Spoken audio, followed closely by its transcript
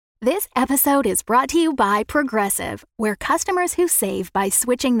This episode is brought to you by Progressive, where customers who save by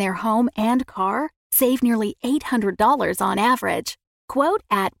switching their home and car save nearly $800 on average. Quote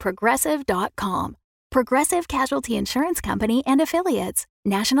at Progressive.com. Progressive Casualty Insurance Company and Affiliates.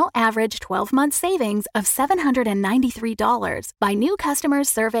 National average 12-month savings of $793 by new customers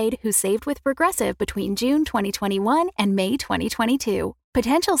surveyed who saved with Progressive between June 2021 and May 2022.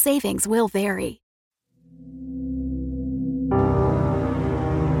 Potential savings will vary.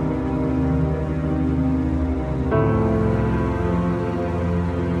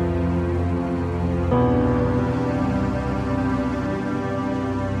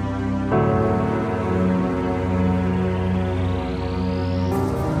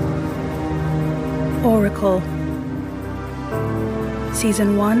 Oracle.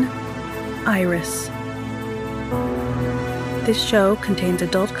 Season 1, Iris. This show contains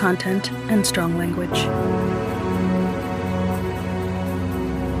adult content and strong language.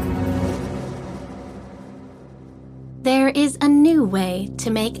 There is a new way to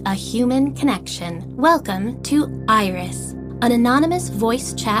make a human connection. Welcome to Iris, an anonymous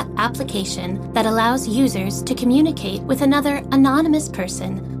voice chat application that allows users to communicate with another anonymous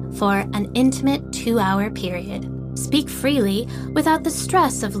person for an intimate 2-hour period. Speak freely without the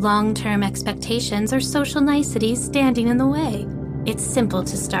stress of long-term expectations or social niceties standing in the way. It's simple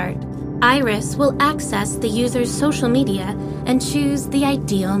to start. Iris will access the user's social media and choose the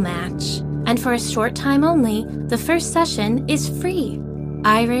ideal match. And for a short time only, the first session is free.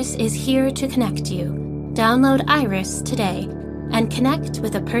 Iris is here to connect you. Download Iris today and connect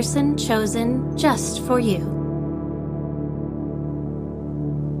with a person chosen just for you.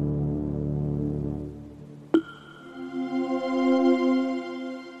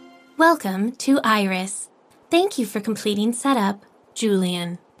 Welcome to Iris. Thank you for completing setup,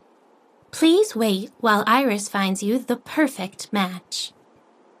 Julian. Please wait while Iris finds you the perfect match.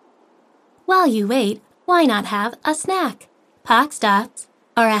 While you wait, why not have a snack? Pox Dots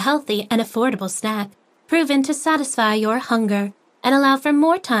are a healthy and affordable snack proven to satisfy your hunger and allow for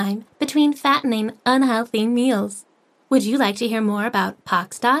more time between fattening, unhealthy meals. Would you like to hear more about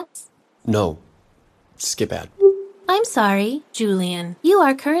Pox Dots? No. Skip ad. I'm sorry, Julian. You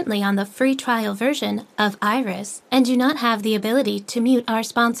are currently on the free trial version of Iris and do not have the ability to mute our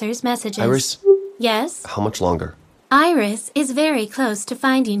sponsors' messages. Iris? Yes? How much longer? Iris is very close to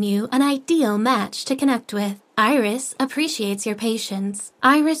finding you an ideal match to connect with. Iris appreciates your patience.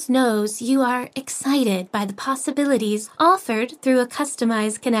 Iris knows you are excited by the possibilities offered through a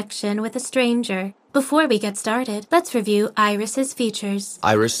customized connection with a stranger. Before we get started, let's review Iris's features.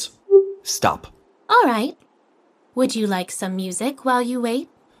 Iris, stop. All right. Would you like some music while you wait?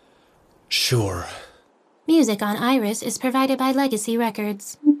 Sure. Music on Iris is provided by Legacy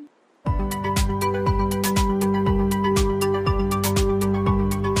Records.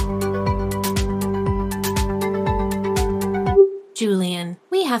 Julian,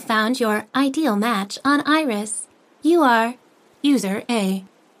 we have found your ideal match on Iris. You are User A.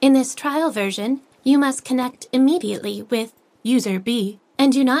 In this trial version, you must connect immediately with User B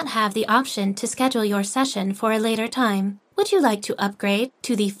and do not have the option to schedule your session for a later time. Would you like to upgrade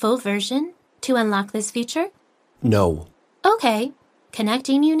to the full version to unlock this feature? No. Okay,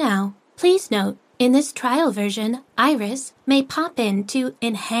 connecting you now. Please note, in this trial version, Iris may pop in to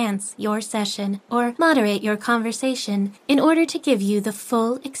enhance your session or moderate your conversation in order to give you the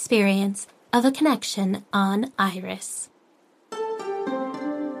full experience of a connection on Iris.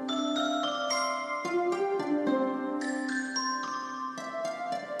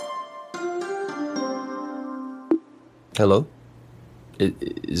 Hello?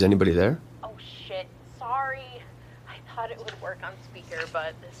 Is anybody there? Oh shit, sorry. I thought it would work on speaker,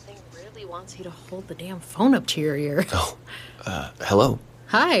 but this thing really wants you to hold the damn phone up to your ear. Oh, hello.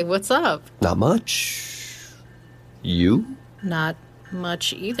 Hi, what's up? Not much. You? Not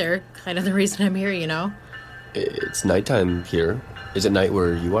much either. Kind of the reason I'm here, you know? It's nighttime here. Is it night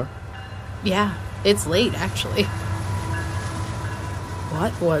where you are? Yeah, it's late, actually.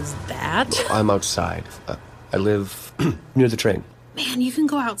 What was that? I'm outside. I live near the train. Man, you can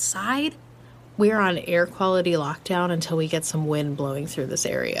go outside? We're on air quality lockdown until we get some wind blowing through this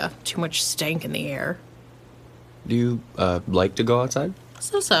area. Too much stank in the air. Do you, like to go outside?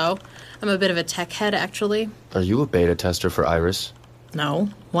 So. I'm a bit of a tech head, actually. Are you a beta tester for Iris? No.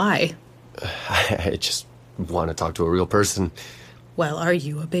 Why? I just want to talk to a real person. Well, are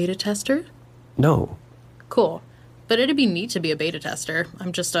you a beta tester? No. Cool. But it'd be neat to be a beta tester.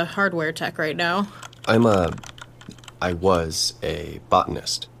 I'm just a hardware tech right now. I was a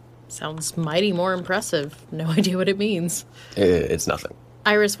botanist. Sounds mighty more impressive. No idea what it means. It's nothing.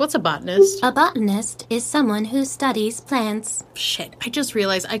 Iris, what's a botanist? A botanist is someone who studies plants. Shit, I just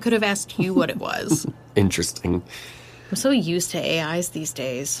realized I could have asked you what it was. Interesting. I'm so used to AIs these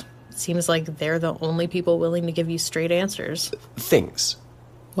days. It seems like they're the only people willing to give you straight answers. Things.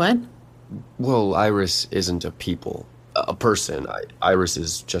 What? Well, Iris isn't a people. A person. Iris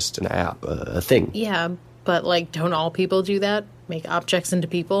is just an app, a thing. Yeah, but, like, don't all people do that? Make objects into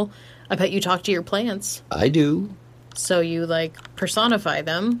people? I bet you talk to your plants. I do. So you, like, personify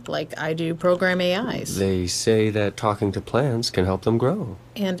them, like I do program AIs. They say that talking to plants can help them grow.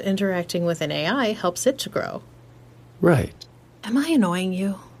 And interacting with an AI helps it to grow. Right. Am I annoying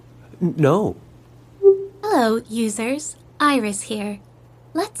you? No. Hello, users. Iris here.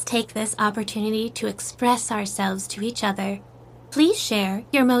 Let's take this opportunity to express ourselves to each other. Please share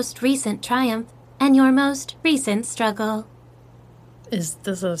your most recent triumph and your most recent struggle. Is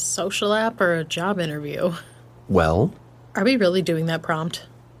this a social app or a job interview? Well, Are we really doing that prompt?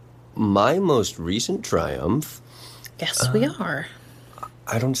 my most recent triumph, Yes, we are.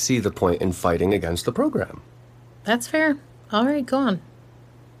 I don't see the point in fighting against the program. That's fair. All right, go on.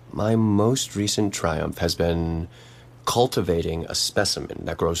 My most recent triumph has been cultivating a specimen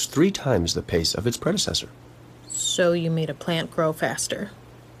that grows 3 times the pace of its predecessor. So you made a plant grow faster.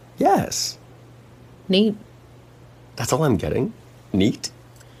 Yes. Neat. That's all I'm getting. Neat.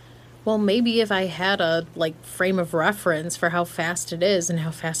 Well, maybe if I had a, frame of reference for how fast it is and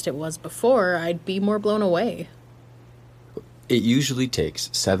how fast it was before, I'd be more blown away. It usually takes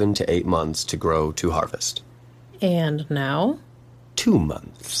 7 to 8 months to grow to harvest. And now? 2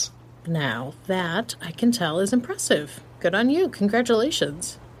 months. Now, that, I can tell, is impressive. Good on you.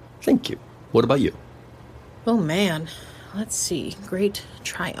 Congratulations. Thank you. What about you? Oh, man. Let's see. Great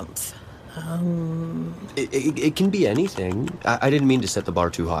triumph. It can be anything. I didn't mean to set the bar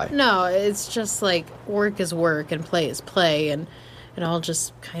too high. No, it's just like work is work and play is play, and it all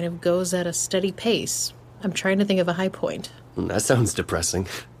just kind of goes at a steady pace. I'm trying to think of a high point. That sounds depressing.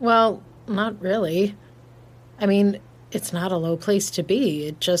 Well, not really. I mean, it's not a low place to be.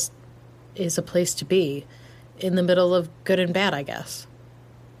 It just is a place to be. In the middle of good and bad, I guess.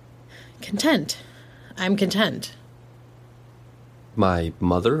 Content. I'm content. My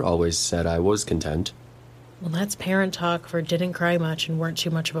mother always said I was content. Well, that's parent talk for didn't cry much and weren't too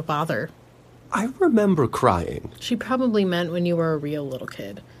much of a bother. I remember crying. She probably meant when you were a real little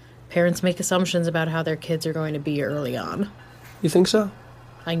kid. Parents make assumptions about how their kids are going to be early on. You think so?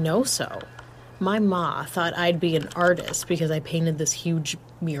 I know so. My ma thought I'd be an artist because I painted this huge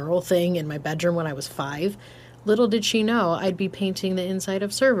mural thing in my bedroom when I was 5. Little did she know I'd be painting the inside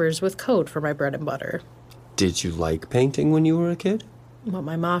of servers with code for my bread and butter. Did you like painting when you were a kid? What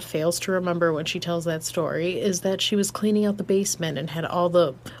my ma fails to remember when she tells that story is that she was cleaning out the basement and had all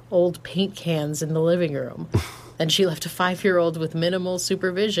the old paint cans in the living room. And she left a 5-year-old with minimal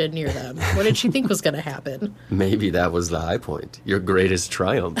supervision near them. What did she think was going to happen? Maybe that was the high point. Your greatest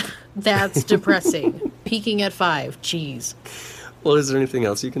triumph. That's depressing. Peaking at 5. Jeez. Well, is there anything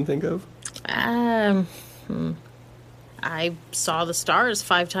else you can think of? I saw the stars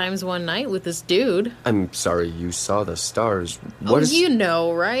 5 times one night with this dude. I'm sorry you saw the stars. You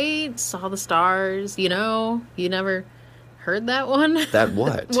know, right? Saw the stars, you know? You never heard that one? That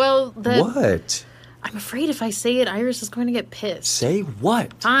what? Well, What? I'm afraid if I say it, Iris is going to get pissed. Say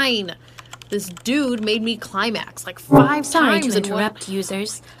what? Fine. This dude made me climax 5 Sorry times to in interrupt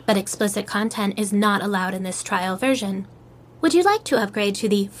users, but explicit content is not allowed in this trial version. Would you like to upgrade to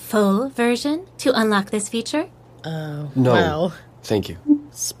the full version to unlock this feature? No. Well, Thank you.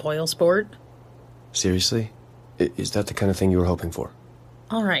 spoil sport. Seriously? Is that the kind of thing you were hoping for?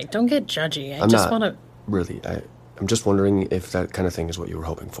 All right, don't get judgy. I I'm just not. want to... Really, I'm just wondering if that kind of thing is what you were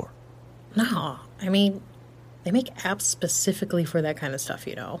hoping for. No, I mean, they make apps specifically for that kind of stuff,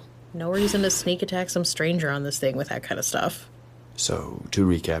 you know. No reason to sneak attack some stranger on this thing with that kind of stuff. So, to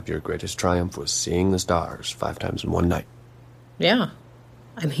recap, your greatest triumph was seeing the stars 5 times in one night. Yeah.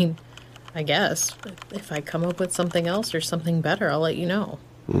 I mean, I guess. If I come up with something else or something better, I'll let you know.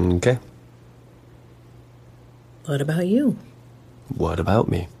 Okay. What about you? What about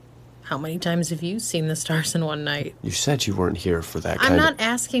me? How many times have you seen the stars in one night? You said you weren't here for that kind I'm not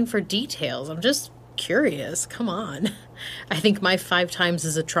asking for details. I'm just curious. Come on. I think my 5 times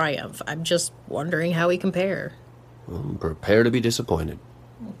is a triumph. I'm just wondering how we compare. Prepare to be disappointed.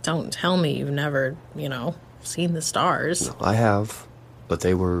 Don't tell me you've never, seen the stars. I have, but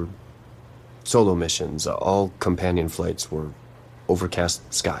they were solo missions. All companion flights were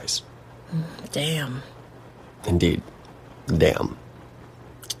overcast skies. Damn. Indeed. Damn.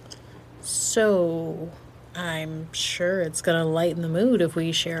 So, I'm sure it's gonna lighten the mood if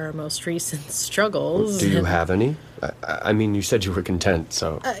we share our most recent struggles. Do you have any? I mean, you said you were content,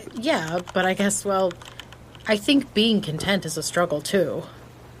 so... Yeah, but I guess, well, I think being content is a struggle, too.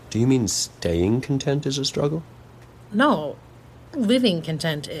 Do you mean staying content is a struggle? No, living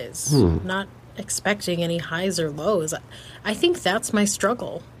content is. Not expecting any highs or lows. I think that's my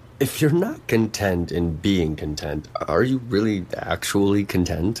struggle. If you're not content in being content, are you really actually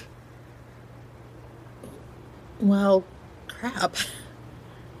content? Well, crap.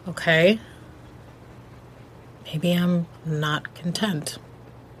 Okay. Maybe I'm not content.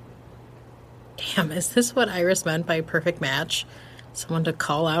 Damn, is this what Iris meant by perfect match? Someone to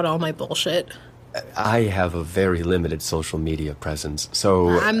call out all my bullshit? I have a very limited social media presence, so...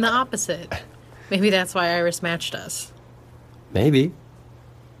 I'm the opposite. Maybe that's why Iris matched us. Maybe.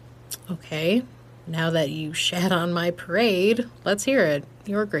 Okay, now that you shat on my parade, let's hear it.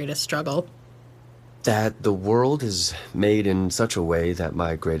 Your greatest struggle. That the world is made in such a way that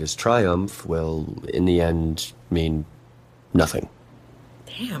my greatest triumph will, in the end, mean nothing.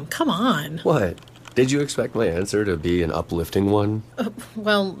 Damn, come on. What? Did you expect my answer to be an uplifting one?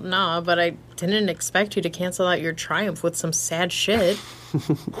 Well, nah, but I didn't expect you to cancel out your triumph with some sad shit.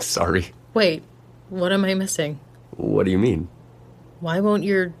 Sorry. Wait, what am I missing? What do you mean? Why won't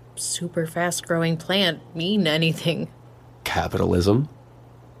your super fast-growing plant mean anything? Capitalism?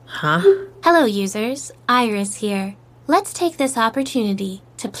 Huh? Hello, users. Iris here. Let's take this opportunity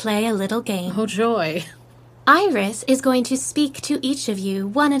to play a little game. Oh, joy. Iris is going to speak to each of you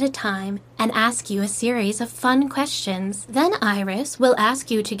one at a time and ask you a series of fun questions. Then Iris will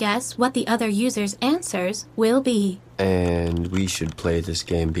ask you to guess what the other user's answers will be. And we should play this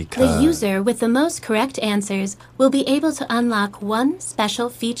game because... The user with the most correct answers will be able to unlock one special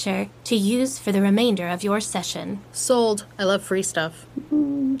feature to use for the remainder of your session. Sold. I love free stuff.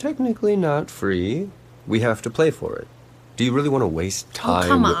 Technically not free. We have to play for it. Do you really want to waste time? Oh,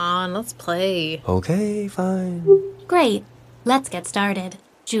 come on. Let's play. Okay, fine. Great. Let's get started.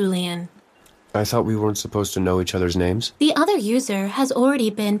 Julian. I thought we weren't supposed to know each other's names. The other user has already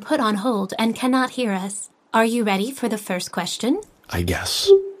been put on hold and cannot hear us. Are you ready for the first question? I guess.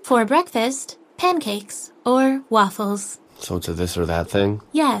 For breakfast, pancakes or waffles? So it's a this or that thing?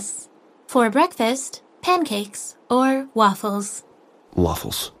 Yes. For breakfast, pancakes or waffles?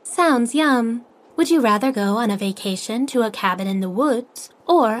 Waffles. Sounds yum. Would you rather go on a vacation to a cabin in the woods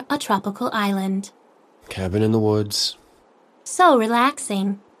or a tropical island? Cabin in the woods. So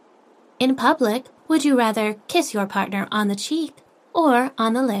relaxing. In public, would you rather kiss your partner on the cheek or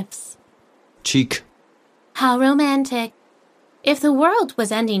on the lips? Cheek. How romantic. If the world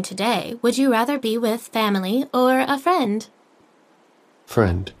was ending today, would you rather be with family or a friend?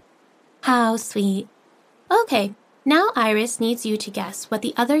 Friend. How sweet. Okay, now Iris needs you to guess what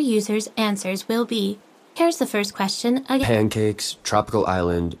the other user's answers will be. Here's the first question again. Pancakes, tropical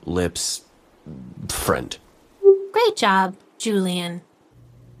island, lips, friend. Great job, Julian.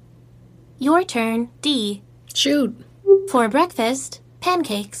 Your turn, D. Shoot. For breakfast,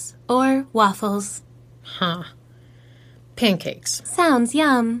 pancakes or waffles? Huh. Pancakes. Sounds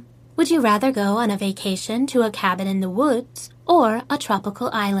yum. Would you rather go on a vacation to a cabin in the woods or a tropical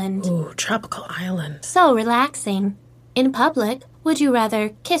island? Ooh, tropical island. So relaxing. In public, would you rather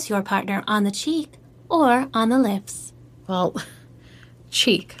kiss your partner on the cheek or on the lips? Well,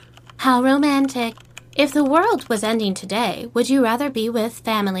 cheek. How romantic. If the world was ending today, would you rather be with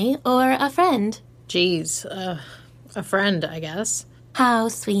family or a friend? Geez, a friend, I guess. How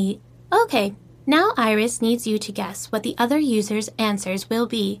sweet. Okay, now Iris needs you to guess what the other user's answers will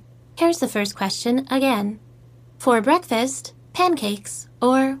be. Here's the first question again. For breakfast, pancakes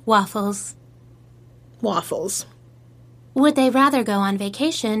or waffles? Waffles. Would they rather go on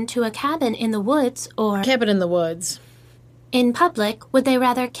vacation to a cabin in the woods or... Cabin in the woods. In public, would they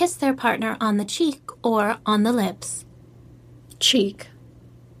rather kiss their partner on the cheek or on the lips? Cheek.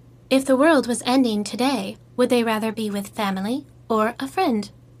 If the world was ending today, would they rather be with family or a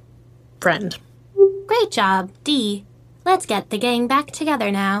friend? Friend. Great job, D. Let's get the gang back together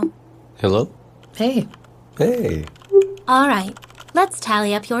now. Hello? Hey. Hey. All right, let's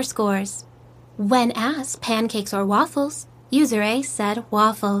tally up your scores. When asked pancakes or waffles, user A said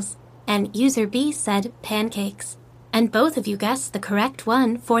waffles, and user B said pancakes. And both of you guessed the correct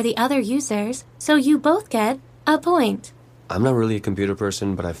one for the other users, so you both get a point. I'm not really a computer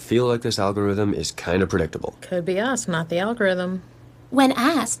person, but I feel like this algorithm is kind of predictable. Could be us, not the algorithm. When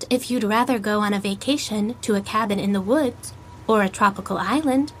asked if you'd rather go on a vacation to a cabin in the woods or a tropical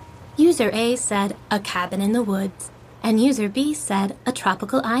island, user A said a cabin in the woods, and user B said a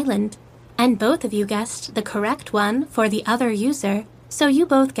tropical island. And both of you guessed the correct one for the other user, so you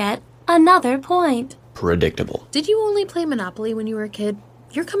both get another point. predictable. Did you only play Monopoly when you were a kid?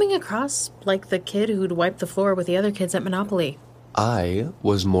 You're coming across like the kid who'd wipe the floor with the other kids at Monopoly. I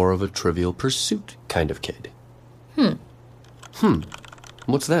was more of a Trivial Pursuit kind of kid.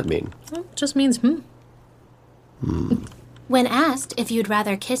 What's that mean? Well, it just means When asked if you'd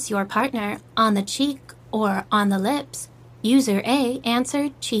rather kiss your partner on the cheek or on the lips, user A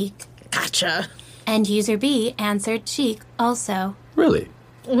answered cheek, Gotcha. and user B answered cheek also. Really?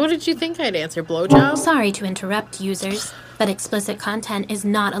 What did you think I'd answer, blowjob? Sorry to interrupt, users, but explicit content is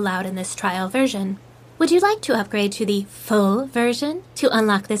not allowed in this trial version. Would you like to upgrade to the full version to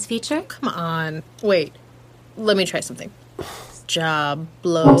unlock this feature? Come on. Wait. Let me try something. Job,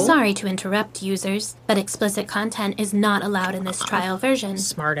 blow. Sorry to interrupt, users, but explicit content is not allowed in this trial version.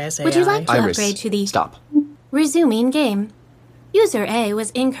 Smart ass AI. Would you like to Iris, upgrade to the stop. resuming game? User A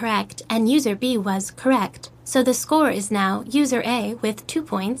was incorrect and user B was correct, so the score is now user A with 2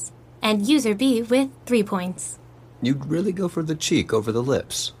 points and user B with 3 points. You'd really go for the cheek over the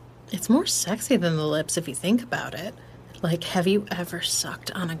lips. It's more sexy than the lips if you think about it. Like, have you ever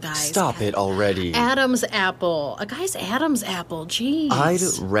sucked on a guy's... Stop it already. Adam's apple. A guy's Adam's apple. Jeez. I'd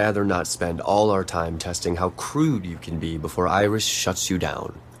rather not spend all our time testing how crude you can be before Iris shuts you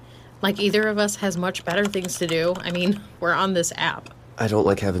down. Like either of us has much better things to do. I mean, we're on this app. I don't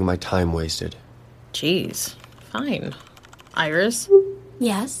like having my time wasted. Jeez. Fine. Iris,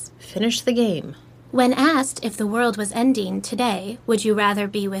 Yes? finish the game. When asked if the world was ending today, would you rather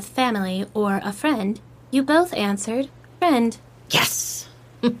be with family or a friend, you both answered friend. Yes!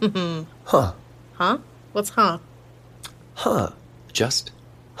 Huh. Huh? What's huh? Huh. Just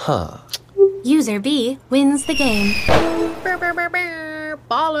huh. User B wins the game. Brr, brr, brr, brr.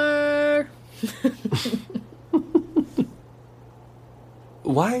 Baller!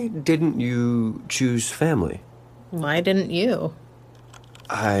 Why didn't you choose family? Why didn't you?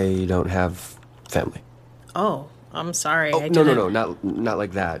 I don't have family. Oh, I'm sorry. Oh, I no, didn't... not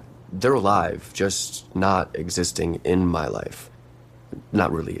like that. They're alive, just not existing in my life.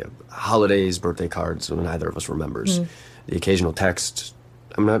 Not really. Holidays, birthday cards, when neither of us remembers. The occasional text.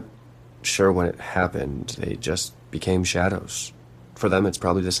 I'm not sure when it happened. They just became shadows. For them, it's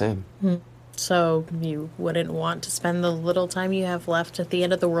probably the same. So you wouldn't want to spend the little time you have left at the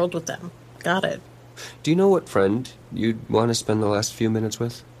end of the world with them. Got it. Do you know what friend you'd want to spend the last few minutes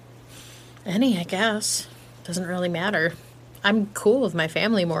with? Any, I guess. Doesn't really matter. I'm cool with my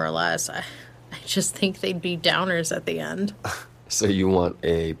family, more or less. I just think they'd be downers at the end. So you want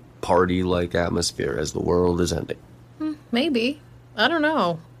a party-like atmosphere as the world is ending? Maybe. I don't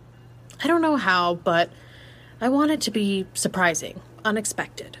know. I don't know how, but I want it to be surprising,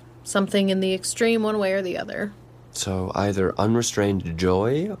 unexpected. Something in the extreme one way or the other. So either unrestrained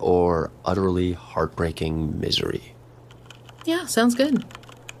joy or utterly heartbreaking misery. Yeah, sounds good.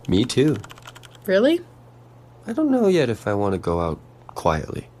 Me too. Really? I don't know yet if I want to go out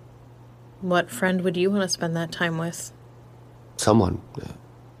quietly. What friend would you want to spend that time with? Someone.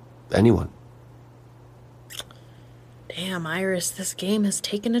 Anyone. Damn, Iris, this game has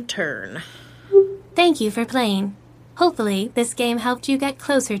taken a turn. Thank you for playing. Hopefully, this game helped you get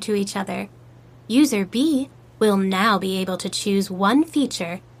closer to each other. User B will now be able to choose one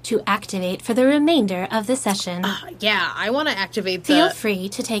feature to activate for the remainder of the session. Yeah, I want to activate the... Feel free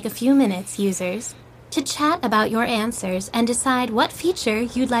to take a few minutes, users, to chat about your answers and decide what feature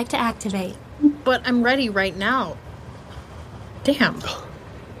you'd like to activate. But I'm ready right now. Damn.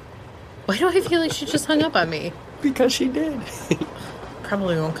 Why do I feel like she just hung up on me? Because she did.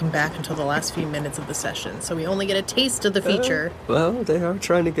 Probably won't come back until the last few minutes of the session, so we only get a taste of the feature. Well, they are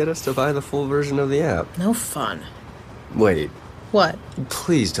trying to get us to buy the full version of the app. No fun. Wait, What?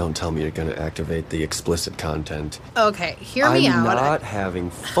 please don't tell me you're going to activate the explicit content. Okay, hear me I'm out. not having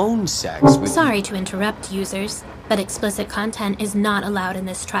phone sex with... Sorry to interrupt, users, but explicit content is not allowed in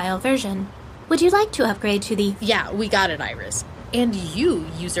this trial version. Would you like to upgrade to the... Yeah, we got it, Iris. And you,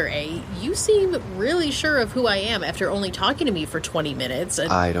 User A, you seem really sure of who I am after only talking to me for 20 minutes. And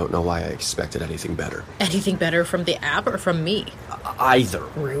I don't know why I expected anything better. anything better from the app or from me? Either.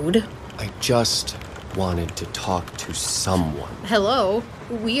 Rude. I just wanted to talk to someone. Hello?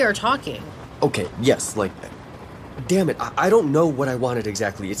 We are talking. Okay, yes, like... Damn it, I don't know what I wanted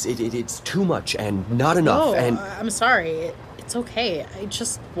exactly. It's too much and not enough, Oh, and... I'm sorry. It's okay. I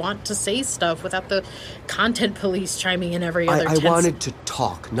just want to say stuff without the content police chiming in every other I wanted to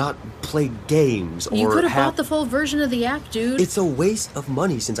talk, not play games or You could have have... bought the full version of the app, dude. It's a waste of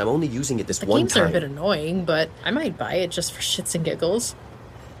money since I'm only using it this the one games time. are a bit annoying, but I might buy it just for shits and giggles.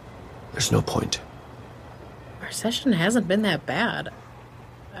 There's no point. Our session hasn't been that bad.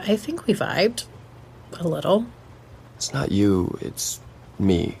 I think we vibed. A little. It's not you, it's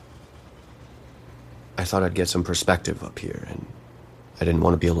me. I thought I'd get some perspective up here, and I didn't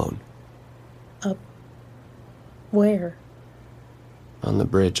want to be alone. Up where? On the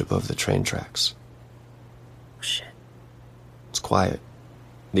bridge above the train tracks. Shit. It's quiet.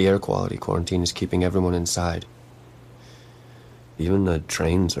 The air quality quarantine is keeping everyone inside. Even the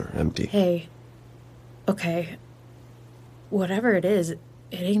trains are empty. Hey. Okay. Whatever it is, it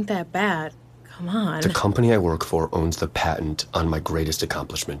ain't that bad. Come on. The company I work for owns the patent on my greatest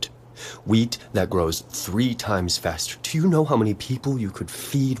accomplishment. Wheat that grows 3 times faster. Do you know how many people you could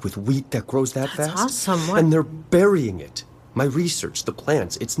feed with wheat that grows that That's fast? awesome. What? And they're burying it. My research, the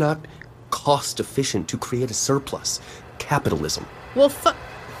plants, it's not cost efficient to create a surplus. Capitalism. Well,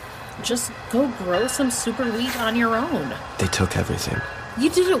 just go grow some super wheat on your own. They took everything. You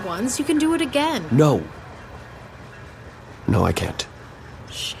did it once, you can do it again. No. No, I can't.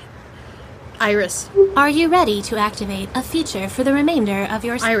 Shit. Iris. Are you ready to activate a feature for the remainder of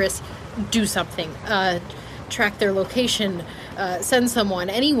your... Iris, do something. Track their location. Send someone,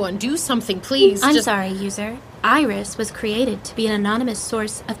 anyone, do something, please. I'm sorry, user. Iris was created to be an anonymous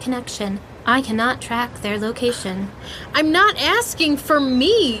source of connection. I cannot track their location. I'm not asking for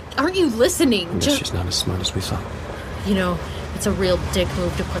me. Aren't you listening? I guess she's not as smart as we thought. You know, it's a real dick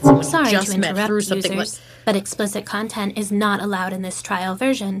move to put someone Sorry you just to met interrupt, through something users, like... but explicit content is not allowed in this trial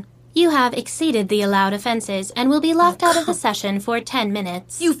version. You have exceeded the allowed offenses and will be locked out of the session for 10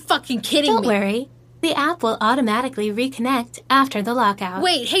 minutes. You fucking kidding Don't me? worry. The app will automatically reconnect after the lockout.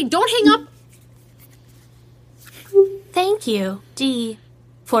 Wait, hey, don't hang up. Thank you, D,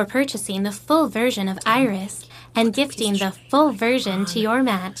 for purchasing the full version of Iris and gifting the full version to your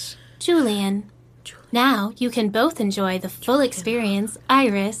match, Julian. Now you can both enjoy the full experience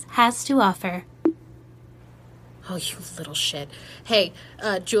Iris has to offer. Oh, you little shit. Hey,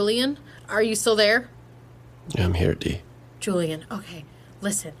 Julian, are you still there? Yeah, I'm here, D. Julian, okay,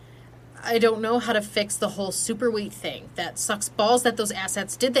 listen. I don't know how to fix the whole super wheat thing. That sucks balls that those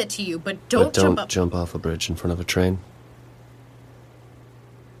assets did that to you, but don't jump up. jump off a bridge in front of a train.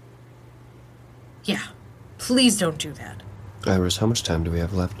 Yeah, please don't do that. Iris, how much time do we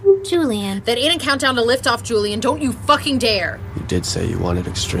have left? Julian. That ain't a countdown to liftoff, Julian. Don't you fucking dare. You did say you wanted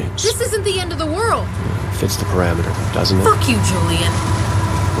extremes. This isn't the end of the world. Fits the parameter, doesn't it? Fuck you, Julian.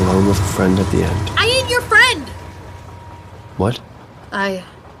 Alone with a friend at the end. I ain't your friend. What? I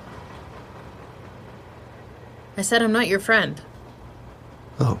said I'm not your friend.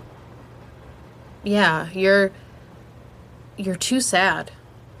 Oh. Yeah, you're too sad.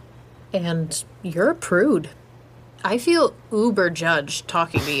 And you're a prude. I feel uber judged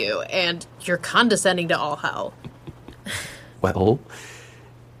talking to you, and you're condescending to all hell. Well,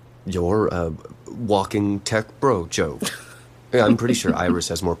 you're a walking tech bro joke. Yeah, I'm pretty sure Iris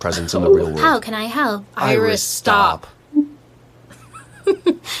has more presence in the real world. How can I help? Iris, stop.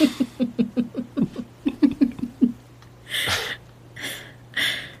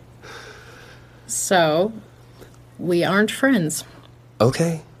 So, we aren't friends.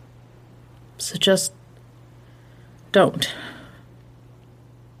 Okay. So just don't.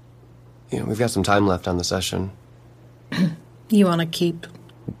 You know, we've got some time left on the session. You want to keep?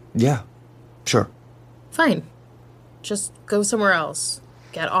 Yeah, sure. Fine. Just go somewhere else.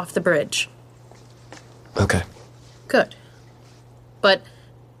 Get off the bridge. Okay. Good. But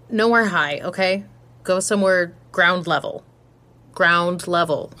nowhere high, okay? Go somewhere ground level. Ground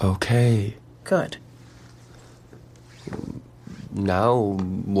level. Okay. Good. Now,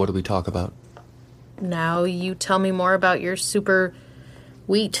 what do we talk about? Now you tell me more about your super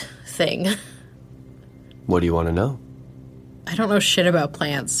wheat thing. What do you want to know? I don't know shit about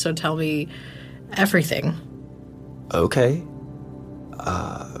plants, so tell me everything. Okay.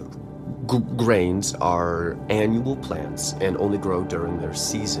 Grains are annual plants and only grow during their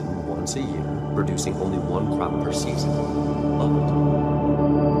season once a year, producing only one crop per season.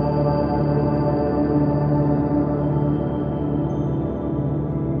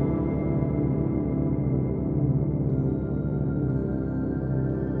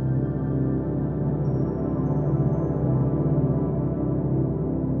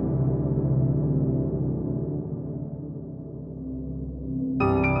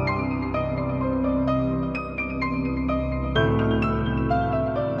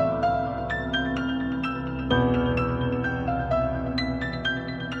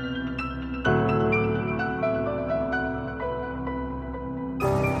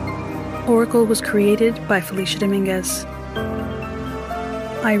 Oracle was created by Felicia Dominguez.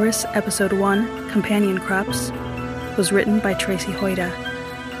 Iris, Episode 1, Companion Crops, was written by Tracy Hoyda.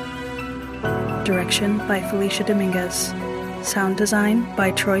 Direction by Felicia Dominguez. Sound design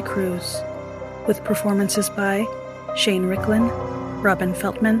by Troy Cruz. With performances by Shane Ricklin, Robin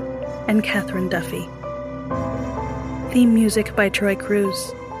Feltman, and Catherine Duffy. Theme music by Troy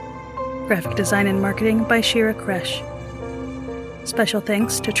Cruz. Graphic design and marketing by Shira Kresh. Special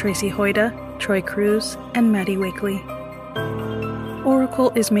thanks to Tracy Hoyda, Troy Cruz, and Maddie Wakely.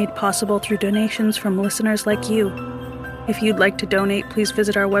 Oracle is made possible through donations from listeners like you. If you'd like to donate, please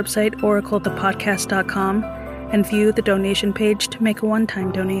visit our website, oraclethepodcast.com, and view the donation page to make a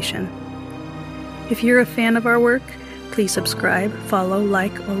one-time donation. If you're a fan of our work, please subscribe, follow,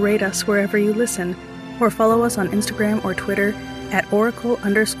 like, or rate us wherever you listen, or follow us on Instagram or Twitter at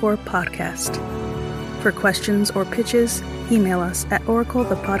oracle_podcast. For questions or pitches, email us at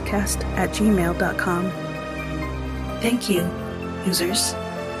oraclethepodcast@gmail.com. Thank you, users.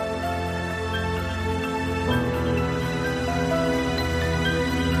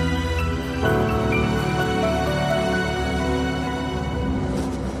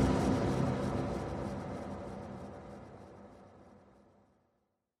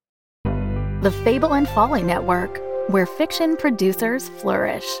 The Fable and Folly Network, where fiction producers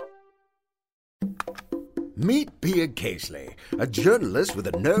flourish. Meet Pia Casely, a journalist with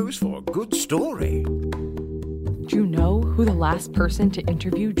a nose for a good story. Do you know who the last person to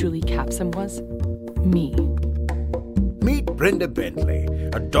interview Julie Capsum was? Me. Meet Brenda Bentley,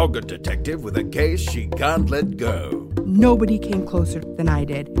 a dogged detective with a case she can't let go. Nobody came closer than I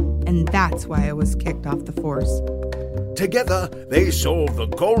did, and that's why I was kicked off the force. Together, they solve the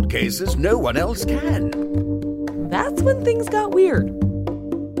cold cases no one else can. That's when things got weird.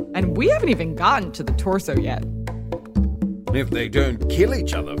 And we haven't even gotten to the torso yet. If they don't kill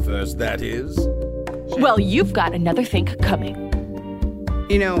each other first, that is. Well, you've got another thing coming.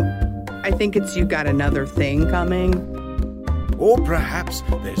 You know, I think it's you got another thing coming. Or perhaps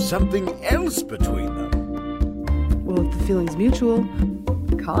there's something else between them. Well, if the feeling's mutual,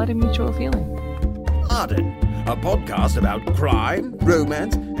 Call it a mutual feeling. Arden, a podcast about crime,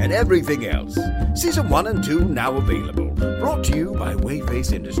 romance, and everything else. Season 1 and 2 now available. Brought to you by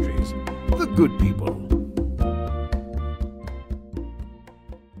Wayface Industries. The good people.